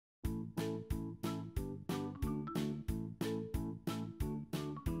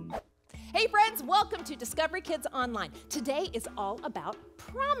Hey friends, welcome to Discovery Kids Online. Today is all about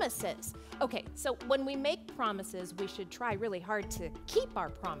promises. Okay, so when we make promises, we should try really hard to keep our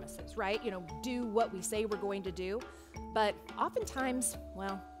promises, right? You know, do what we say we're going to do. But oftentimes,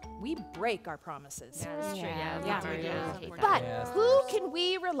 well, we break our promises. Yeah, that's true. Yeah. But who can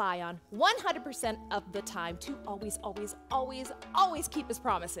we rely on 100% of the time to always keep his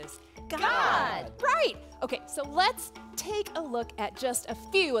promises? God! Right! Okay, so let's take a look at just a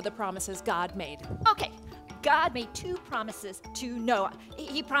few of the promises God made. Okay, God made 2 promises to Noah.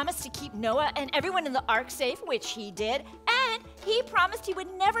 He promised to keep Noah and everyone in the ark safe, which he did, and he promised he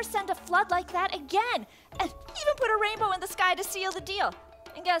would never send a flood like that again, and even put a rainbow in the sky to seal the deal.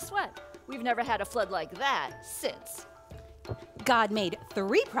 And guess what? We've never had a flood like that since. God made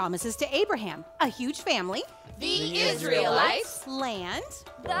 3 promises to Abraham: a huge family, The Israelites, land,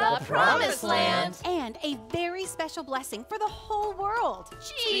 the Promised Land, and a very special blessing for the whole world.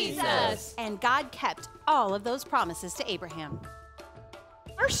 Jesus. And God kept all of those promises to Abraham.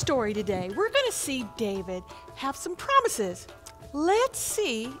 Our story today, we're going to see David have some promises. Let's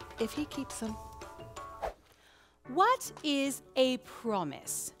see if he keeps them. What is a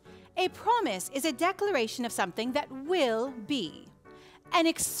promise? A promise is a declaration of something that will be. An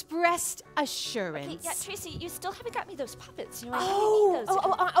expressed assurance. Okay, yeah, Tracy, you still haven't got me those puppets. You know, I really need those.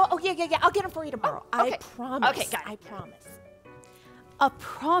 Yeah. I'll get them for you tomorrow. Okay. I promise. Okay, got it. I promise. A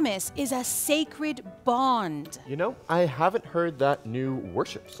promise is a sacred bond. You know, I haven't heard that new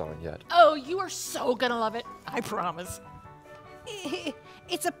worship song yet. Oh, you are so gonna love it. I promise.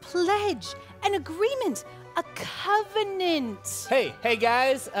 It's a pledge, an agreement, a covenant. Hey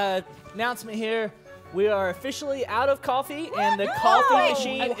guys, announcement here. We are officially out of coffee and the coffee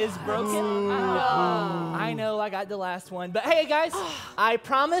machine is broken. I know, I got the last one. But hey guys, I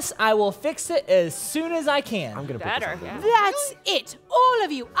promise I will fix it as soon as I can. I'm gonna put this on. That's it. All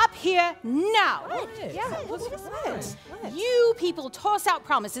of you up here now. You people toss out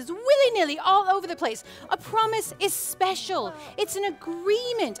promises willy-nilly all over the place. A promise is special. It's an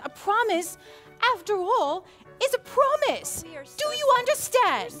agreement. A promise, after all, is a promise. Do you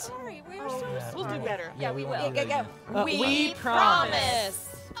understand? Sorry, we are so sorry. We'll do better. Yeah, we will. We promise.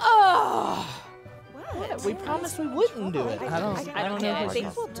 Oh. What? We promised we wouldn't do it. I don't know. I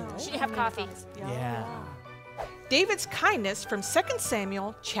think we'll do it. Should you have coffee? Yeah. David's kindness from 2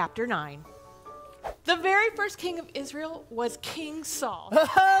 Samuel chapter 9. The very first king of Israel was King Saul.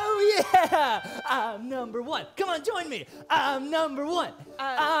 Oh yeah! I'm number 1. Come on, join me. I'm number 1.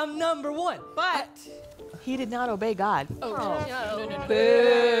 I'm number 1. But he did not obey God. No.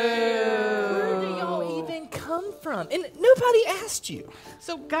 Where do y'all even come from? And nobody asked you.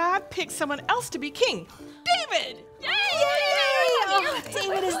 So God picked someone else to be king. David! Yay! Oh,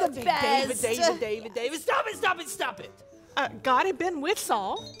 David is the best. David. Stop it. God had been with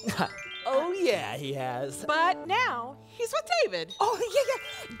Saul, Oh yeah, he has. but now he's with David. Oh, yeah.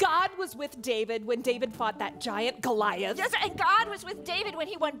 God was with David when David fought that giant Goliath. Yes, and God was with David when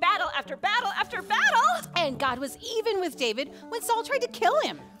he won battle after battle after battle. And God was even with David when Saul tried to kill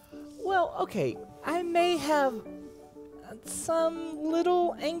him. Well, okay, I may have some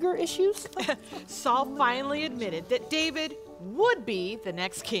little anger issues. Saul finally admitted that David would be the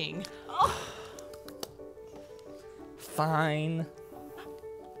next king. Fine.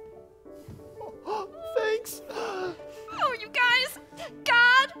 Thanks. Oh, you guys,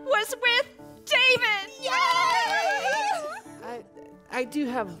 God was with David. Yay! I do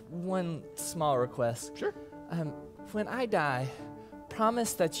have one small request. Sure. When I die,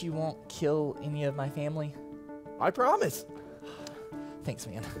 promise that you won't kill any of my family. I promise. Thanks,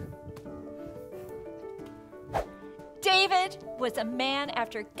 man. David was a man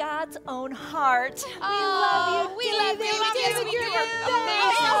after God's own heart. We love you, David. You're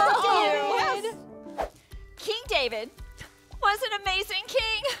amazing. King David was an amazing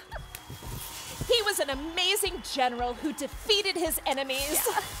king. He was an amazing general who defeated his enemies.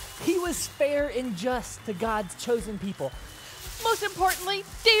 He was fair and just to God's chosen people. Most importantly,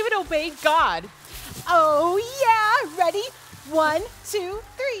 David obeyed God. Oh, yeah. Ready? 1, 2,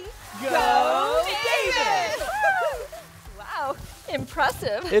 3. Go David! Wow,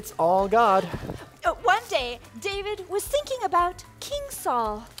 impressive. It's all God. One day, David was thinking about King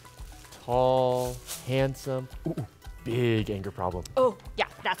Saul. Tall, handsome, big anger problem. Oh, yeah,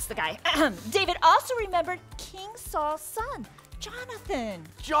 that's the guy. David also remembered King Saul's son, Jonathan.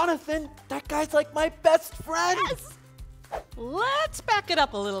 Jonathan, that guy's like my best friend. Yes! Let's back it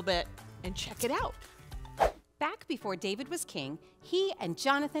up a little bit and check it out. Back before David was king, he and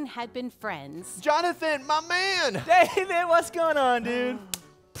Jonathan had been friends. Jonathan, my man. David, what's going on, dude?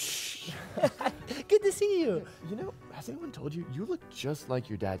 Good to see see you. You know, has anyone told you, you look just like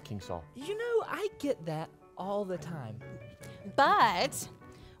your dad, King Saul? You know, I get that all the time. But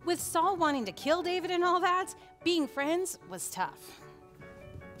with Saul wanting to kill David and all that, being friends was tough.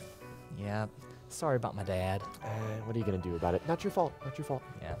 Yeah, sorry about my dad. What are you going to do about it? Not your fault. Not your fault.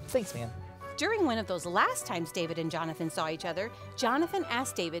 Yeah, thanks, man. During one of those last times David and Jonathan saw each other, Jonathan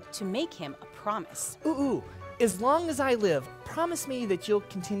asked David to make him a promise. Ooh, as long as I live, promise me that you'll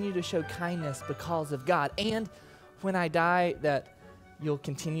continue to show kindness because of God. And when I die, that you'll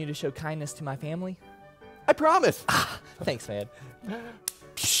continue to show kindness to my family. I promise. Thanks, man.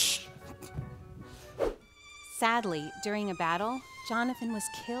 Sadly, during a battle, Jonathan was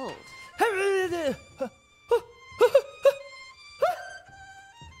killed.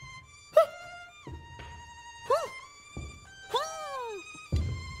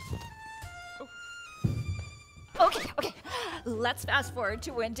 Okay. Let's fast forward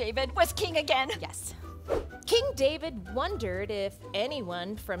to when David was king again. Yes. King David wondered if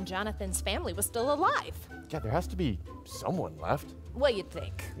anyone from Jonathan's family was still alive. Yeah, there has to be someone left. What you'd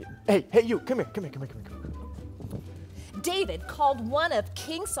think? Hey, you, come here. David called one of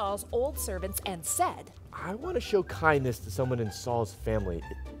King Saul's old servants and said, I want to show kindness to someone in Saul's family.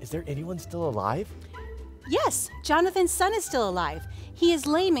 Is there anyone still alive? Yes, Jonathan's son is still alive. He is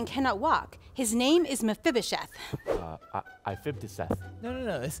lame and cannot walk. His name is Mephibosheth. I fibbed to Seth.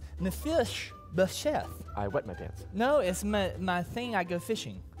 No, it's Mephibosheth. I wet my pants. No, it's my thing, I go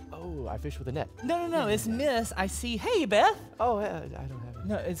fishing. Oh, I fish with a net. No, it's Miss, I see. Hey, Beth. Oh, I don't have it.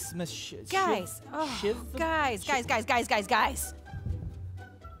 No, it's Miss Guys, guys.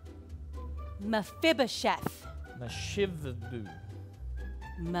 Mephibosheth. Meshivabu.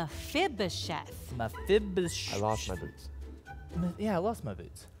 Mephibosheth. Mephibosheth. I lost my boots. Yeah, I lost my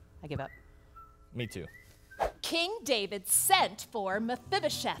boots. I give up. Me too. King David sent for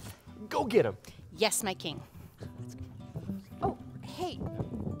Mephibosheth. Go get him. Yes, my king. Oh, hey,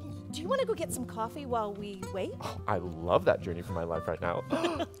 do you want to go get some coffee while we wait? Oh, I love that journey for my life right now.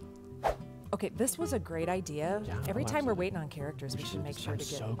 Okay, this was a great idea. Yeah, Every oh, time we're absolutely. waiting on characters, we should make sure I'm to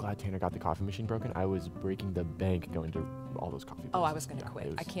get. so glad Tanner got the coffee machine broken. I was breaking the bank going to all those coffee Oh, I places. was going to Yeah, quit.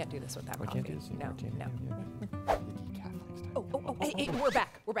 it I was- can't do this without I coffee. can't do this No, anymore, Tanner. no. Yeah. The decaf next time. Hey, we're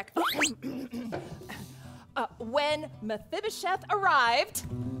back. When Mephibosheth arrived,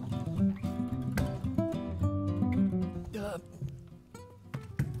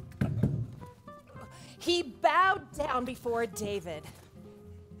 he bowed down before David.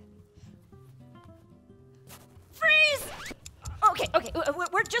 Freeze! Okay,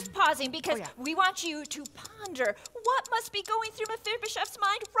 we're just pausing because we want you to ponder what must be going through Mephibosheth's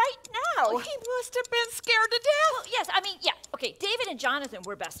mind right now. He must have been scared to death. Well, yes, I mean, yeah, okay, David and Jonathan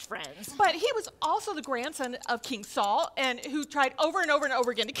were best friends. But he was also the grandson of King Saul, and who tried over and over and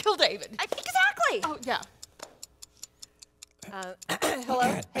over again to kill David. Exactly. Oh, yeah.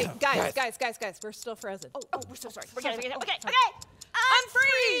 Hello? Hey, guys, we're still frozen. Oh, we're so sorry. We're gonna okay.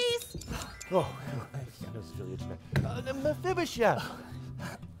 Unfreeze! Oh, my nose is really itching. Mephibosheth.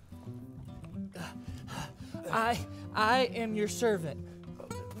 I am your servant.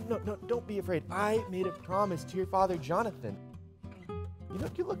 No, don't be afraid. I made a promise to your father, Jonathan. You know,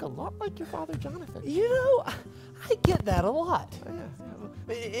 you look a lot like your father, Jonathan. You know, I get that a lot. Oh, yeah.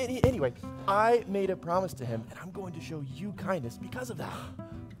 Anyway, I made a promise to him, and I'm going to show you kindness because of that.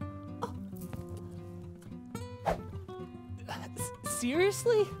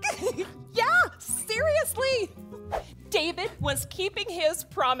 Seriously? Yeah, seriously. David was keeping his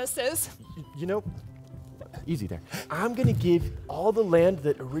promises. You know, easy there. I'm going to give all the land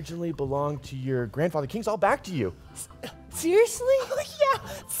that originally belonged to your grandfather, King Saul, back to you. Seriously? Yeah,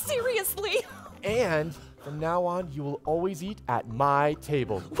 seriously. And from now on, you will always eat at my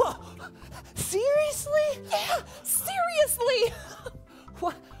table. Whoa. Seriously? Yeah, seriously.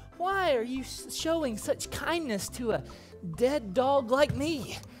 Why are you showing such kindness to a dead dog like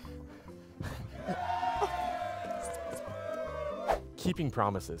me? Keeping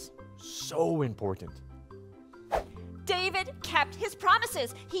promises, so important. David kept his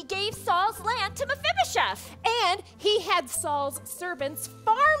promises. He gave Saul's land to Mephibosheth. And he had Saul's servants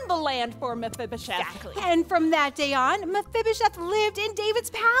farm the land for Mephibosheth. Exactly. And from that day on, Mephibosheth lived in David's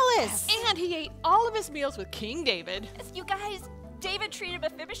palace. And he ate all of his meals with King David. You guys, David treated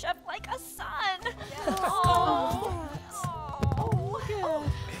Mephibosheth like a son.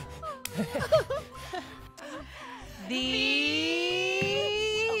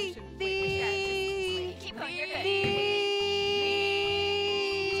 Keep going, you're good.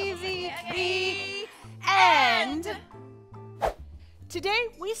 And Today,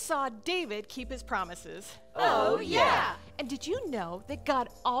 we saw David keep his promises. Oh, yeah. And did you know that God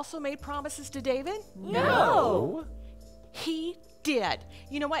also made promises to David? No. He did.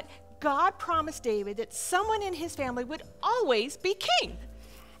 You know what? God promised David that someone in his family would always be king.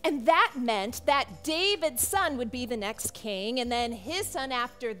 And that meant that David's son would be the next king, and then his son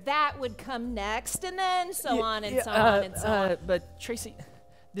after that would come next, and then so on and so on and so on. But Tracy,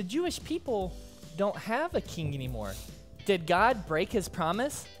 the Jewish people don't have a king anymore. Did God break his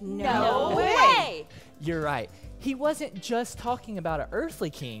promise? No way. You're right. He wasn't just talking about an earthly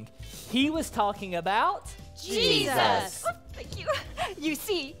king. He was talking about Jesus. Oh, thank you. You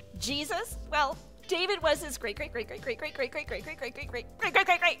see, Jesus, well, David was his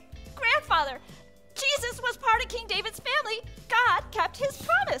great-great-great-great-great-great-great-great-great-great-great-great-grandfather. Jesus was part of King David's family. God kept his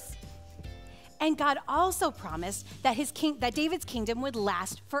promise. And God also promised that that David's kingdom would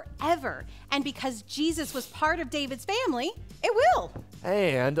last forever. And because Jesus was part of David's family, it will.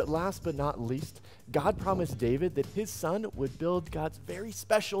 And last but not least, God promised David that his son would build God's very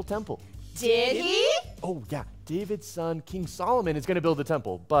special temple. Did he? Oh, yeah. David's son, King Solomon, is going to build the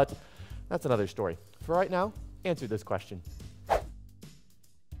temple, but that's another story. For right now, answer this question.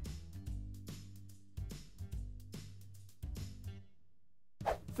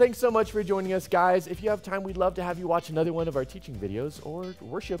 Thanks so much for joining us, guys. If you have time, we'd love to have you watch another one of our teaching videos or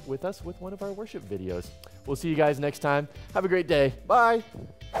worship with us with one of our worship videos. We'll see you guys next time. Have a great day. Bye.